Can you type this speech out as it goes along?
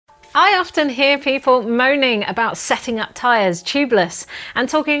I often hear people moaning about setting up tyres tubeless and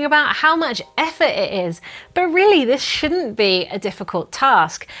talking about how much effort it is, but really this shouldn't be a difficult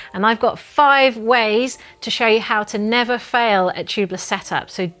task. And I've got 5 ways to show you how to never fail at tubeless setup.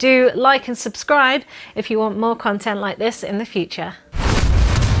 So do like and subscribe if you want more content like this in the future.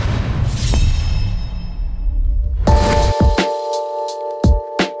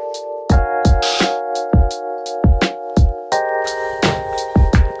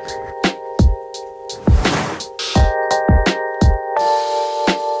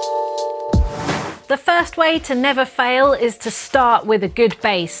 The first way to never fail is to start with a good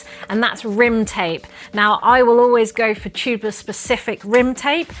base, and that's rim tape. Now, I will always go for tubeless specific rim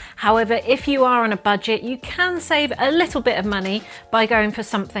tape. However, if you are on a budget, you can save a little bit of money by going for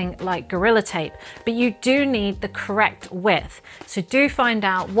something like Gorilla Tape, but you do need the correct width. So do find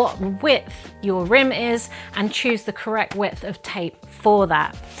out what width your rim is and choose the correct width of tape for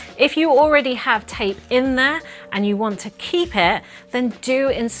that. If you already have tape in there and you want to keep it, then do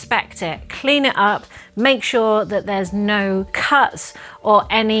inspect it, clean it up, make sure that there's no cuts or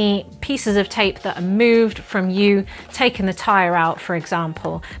any pieces of tape that are moved from you taking the tyre out, for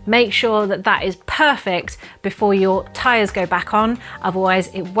example. Make sure that that is perfect before your tyres go back on, otherwise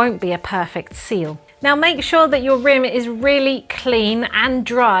it won't be a perfect seal. Now make sure that your rim is really clean and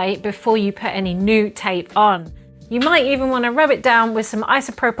dry before you put any new tape on. You might even want to rub it down with some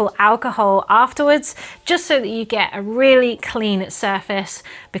isopropyl alcohol afterwards, just so that you get a really clean surface,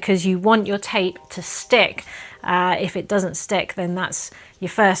 because you want your tape to stick. If it doesn't stick, then that's your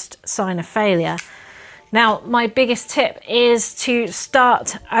first sign of failure. Now, my biggest tip is to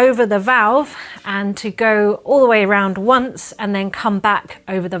start over the valve and to go all the way around once and then come back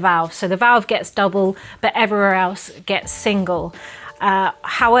over the valve. So the valve gets double, but everywhere else gets single.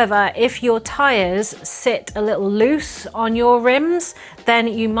 However, if your tyres sit a little loose on your rims, then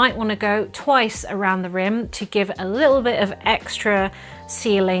you might want to go twice around the rim to give a little bit of extra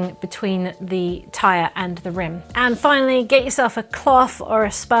sealing between the tyre and the rim. And finally, get yourself a cloth or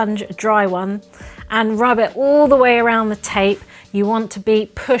a sponge, a dry one, and rub it all the way around the tape. You want to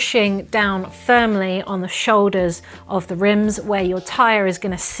be pushing down firmly on the shoulders of the rims where your tyre is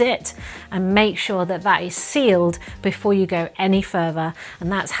going to sit, and make sure that that is sealed before you go any further.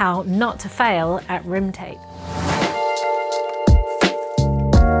 And that's how not to fail at rim tape.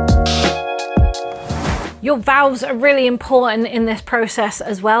 Your valves are really important in this process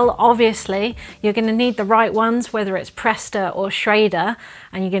as well. Obviously, you're going to need the right ones, whether it's Presta or Schrader,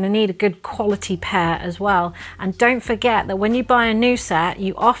 and you're going to need a good quality pair as well. And don't forget that when you buy a new set,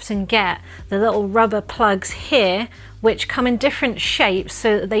 you often get the little rubber plugs here, which come in different shapes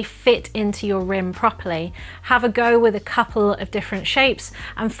so that they fit into your rim properly. Have a go with a couple of different shapes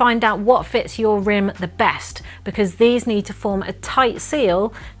and find out what fits your rim the best, because these need to form a tight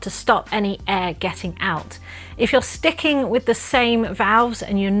seal to stop any air getting out. If you're sticking with the same valves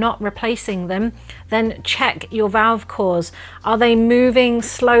and you're not replacing them, then check your valve cores. Are they moving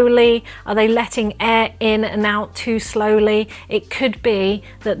slowly? Are they letting air in and out too slowly? It could be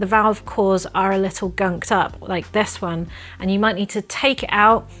that the valve cores are a little gunked up, like this one, and you might need to take it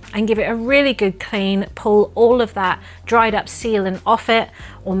out and give it a really good clean, pull all of that dried up sealant off it,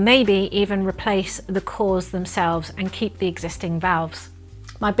 or maybe even replace the cores themselves and keep the existing valves.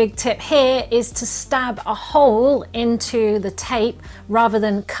 My big tip here is to stab a hole into the tape rather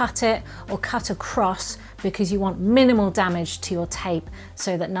than cut it or cut across, because you want minimal damage to your tape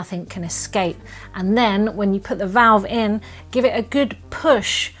so that nothing can escape. And then when you put the valve in, give it a good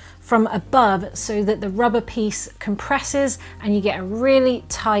push from above so that the rubber piece compresses and you get a really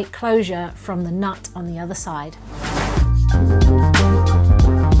tight closure from the nut on the other side.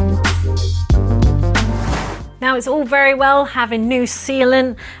 Now, it's all very well having new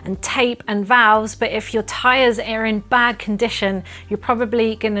sealant and tape and valves, but if your tyres are in bad condition, you're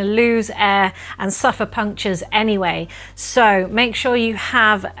probably going to lose air and suffer punctures anyway. So make sure you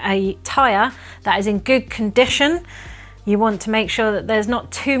have a tyre that is in good condition. You want to make sure that there's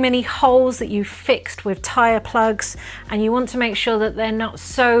not too many holes that you fixed with tyre plugs, and you want to make sure that they're not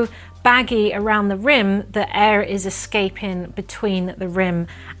so baggy around the rim that air is escaping between the rim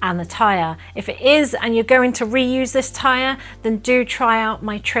and the tyre. If it is and you're going to reuse this tyre, then do try out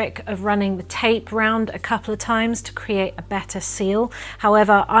my trick of running the tape round a couple of times to create a better seal.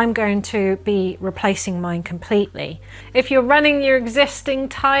 However, I'm going to be replacing mine completely. If you're running your existing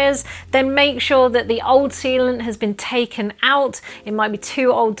tyres, then make sure that the old sealant has been taken out. It might be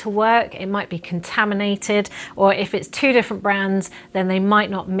too old to work, it might be contaminated, or if it's 2 different brands, then they might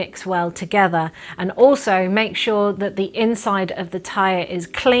not mix well together. And also make sure that the inside of the tyre is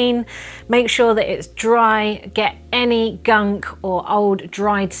clean, make sure that it's dry, get any gunk or old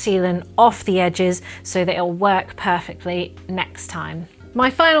dried sealant off the edges so that it'll work perfectly next time. My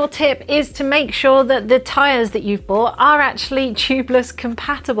final tip is to make sure that the tyres that you've bought are actually tubeless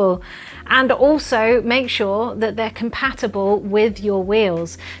compatible, and also make sure that they're compatible with your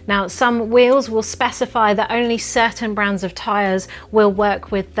wheels. Now, some wheels will specify that only certain brands of tyres will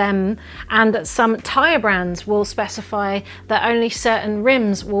work with them, and some tyre brands will specify that only certain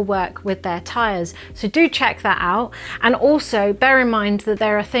rims will work with their tyres. So do check that out, and also bear in mind that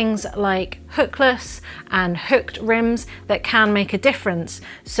there are things like hookless and hooked rims that can make a difference.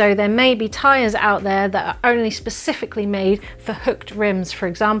 So there may be tyres out there that are only specifically made for hooked rims, for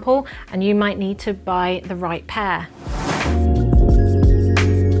example, and you might need to buy the right pair.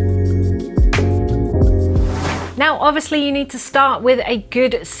 Now, obviously you need to start with a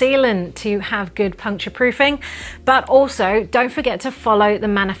good sealant to have good puncture proofing, but also don't forget to follow the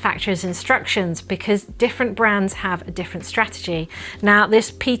manufacturer's instructions, because different brands have a different strategy. Now, this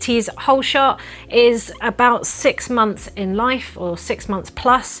PT's Whole Shot is about 6 months in life, or 6 months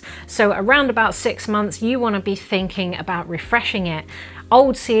plus. So around about 6 months, you want to be thinking about refreshing it.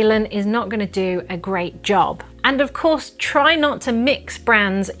 Old sealant is not going to do a great job. And of course, try not to mix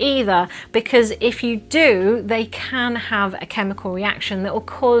brands either, because if you do, they can have a chemical reaction that will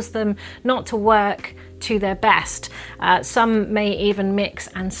cause them not to work to their best. Some may even mix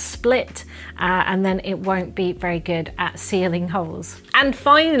and split, and then it won't be very good at sealing holes. And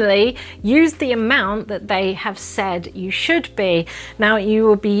finally, use the amount that they have said you should be. Now, you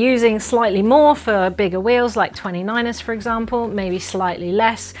will be using slightly more for bigger wheels like 29ers, for example, maybe slightly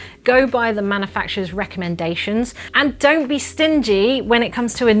less. Go by the manufacturer's recommendations, and don't be stingy when it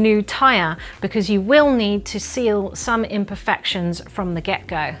comes to a new tyre, because you will need to seal some imperfections from the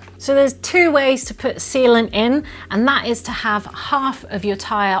get-go. So there's 2 ways to put sealant in, and that is to have half of your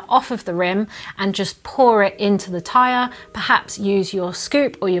tyre off of the rim and just pour it into the tyre. Perhaps use your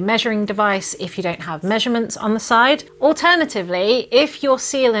scoop or your measuring device if you don't have measurements on the side. Alternatively, if your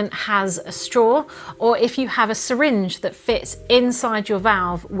sealant has a straw, or if you have a syringe that fits inside your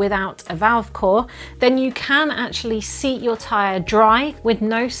valve without a valve core, then you can actually seat your tyre dry with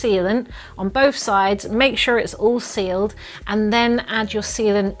no sealant on both sides. Make sure it's all sealed, and then add your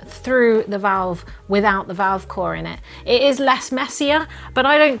sealant through the valve without the valve core in it. It is less messier, but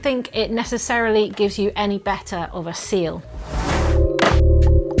I don't think it necessarily gives you any better of a seal.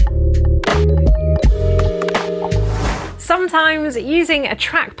 Sometimes using a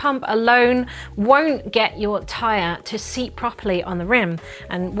track pump alone won't get your tyre to seat properly on the rim,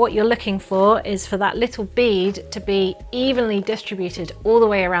 and what you're looking for is for that little bead to be evenly distributed all the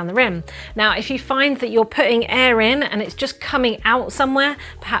way around the rim. Now, if you find that you're putting air in and it's just coming out somewhere,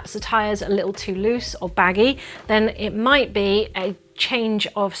 perhaps the tyre's a little too loose or baggy, then it might be a change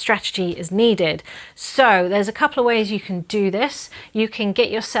of strategy is needed. So there's a couple of ways you can do this. You can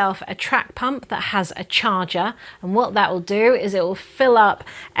get yourself a track pump that has a charger, and what that will do is it will fill up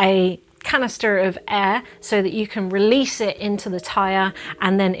a canister of air so that you can release it into the tyre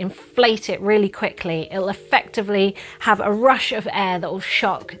and then inflate it really quickly. It'll effectively have a rush of air that will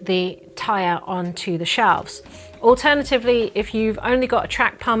shock the tyre onto the shelves. Alternatively, if you've only got a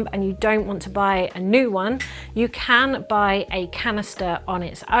track pump and you don't want to buy a new one, you can buy a canister on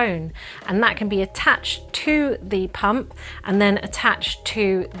its own, and that can be attached to the pump and then attached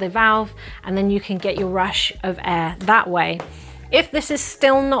to the valve, and then you can get your rush of air that way. If this is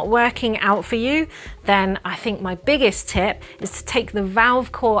still not working out for you, then I think my biggest tip is to take the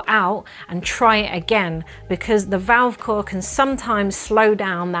valve core out and try it again, because the valve core can sometimes slow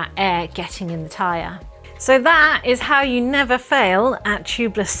down that air getting in the tyre. So that is how you never fail at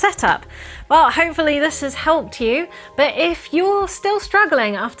tubeless setup. Well, hopefully this has helped you, but if you're still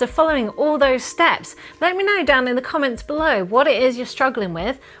struggling after following all those steps, let me know down in the comments below what it is you're struggling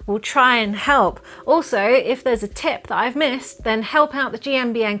with. We'll try and help. Also, if there's a tip that I've missed, then help out the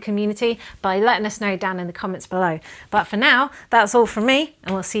GMBN community by letting us know down in the comments below. But for now, that's all from me,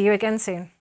 and we'll see you again soon.